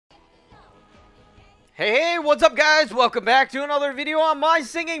Hey, what's up guys? Welcome back to another video on my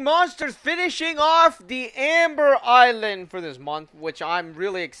singing monsters, finishing off the Amber Island for this month, which I'm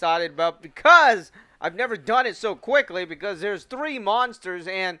really excited about because I've never done it so quickly because there's 3 monsters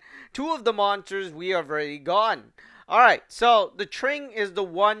and 2 of the monsters we have already gotten. Alright, so the Tring is the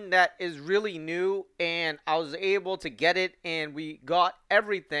one that is really new and I was able to get it and we got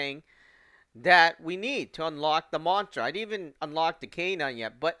everything that we need to unlock the monster. I didn't even unlock the canine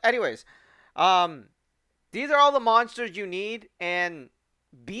yet, but anyways, these are all the monsters you need, and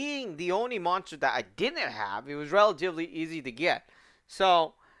being the only monster that I didn't have, it was relatively easy to get.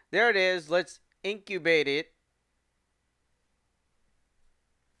 So, there it is. Let's incubate it.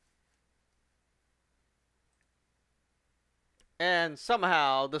 And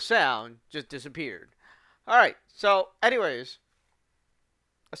somehow the sound just disappeared. Alright, so anyways,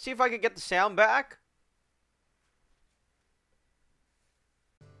 let's see if I can get the sound back.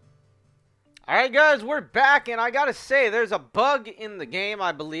 Alright guys, we're back, and I gotta say, there's a bug in the game,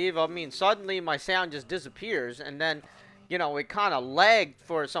 I believe. I mean, suddenly my sound just disappears, and then, you know, it kind of lagged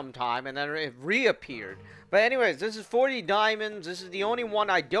for some time, and then it reappeared. But anyways, this is 40 diamonds. This is the only one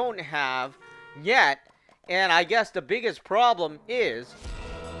I don't have yet, and I guess the biggest problem is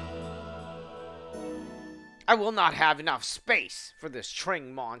I will not have enough space for this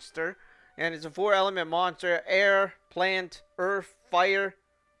Tring monster. And it's a 4-element monster: air, plant, earth, fire.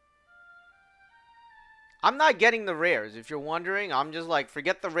 I'm not getting the rares, if you're wondering. I'm just like,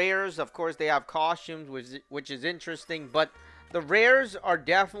 forget the rares. Of course, they have costumes, which is interesting. But the rares are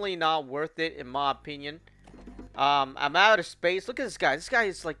definitely not worth it, in my opinion. I'm out of space. Look at this guy. This guy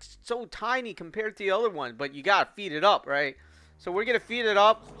is like so tiny compared to the other one. But you gotta feed it up, right? So we're gonna feed it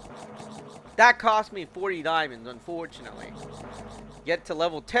up. That cost me 40 diamonds, unfortunately. Get to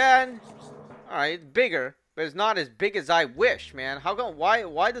level 10. Alright, it's bigger. But it's not as big as I wish, man. How come?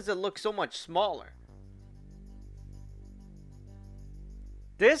 Why does it look so much smaller?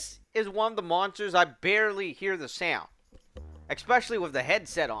 This is one of the monsters I barely hear the sound, especially with the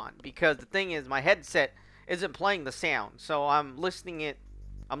headset on, because the thing is my headset isn't playing the sound, so I'm listening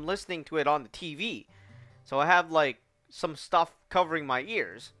to it on the TV. So I have like some stuff covering my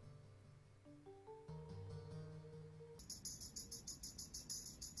ears.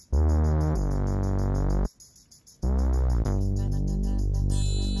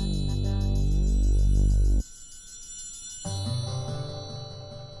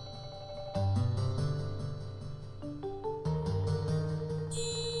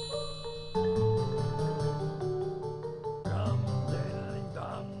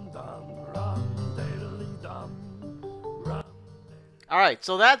 Alright,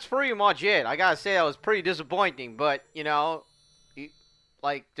 so that's pretty much it. I gotta say, that was pretty disappointing, but, you know,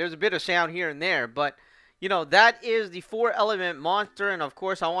 like, there's a bit of sound here and there, but, you know, that is the 4-element monster, and of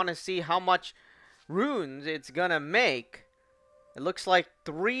course, I want to see how much runes it's gonna make. It looks like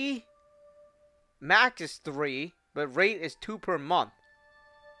 3, max is 3, but rate is 2 per month.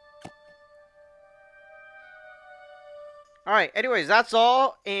 Alright, anyways, that's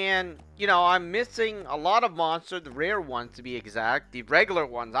all, and, you know, I'm missing a lot of monsters, the rare ones to be exact, the regular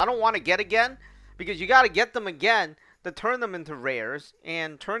ones. I don't want to get again, because you gotta get them again to turn them into rares,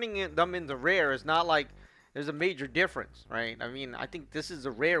 and turning them into rare is not like there's a major difference, right? I mean, I think this is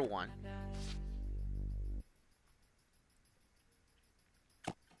a rare one.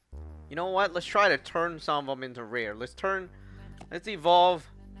 You know what? Let's try to turn some of them into rare. Let's evolve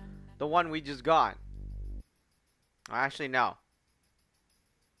the one we just got. Actually, no.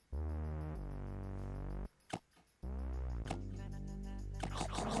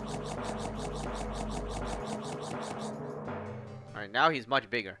 Alright, now he's much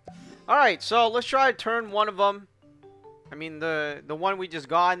bigger. Alright, so let's try to turn one of them. I mean, the one we just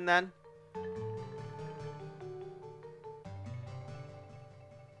got, and then.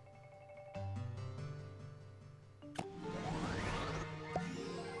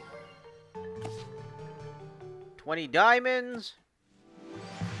 $20 diamonds.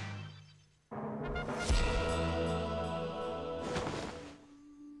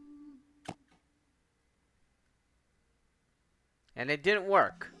 And it didn't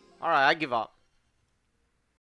work. Alright, I give up.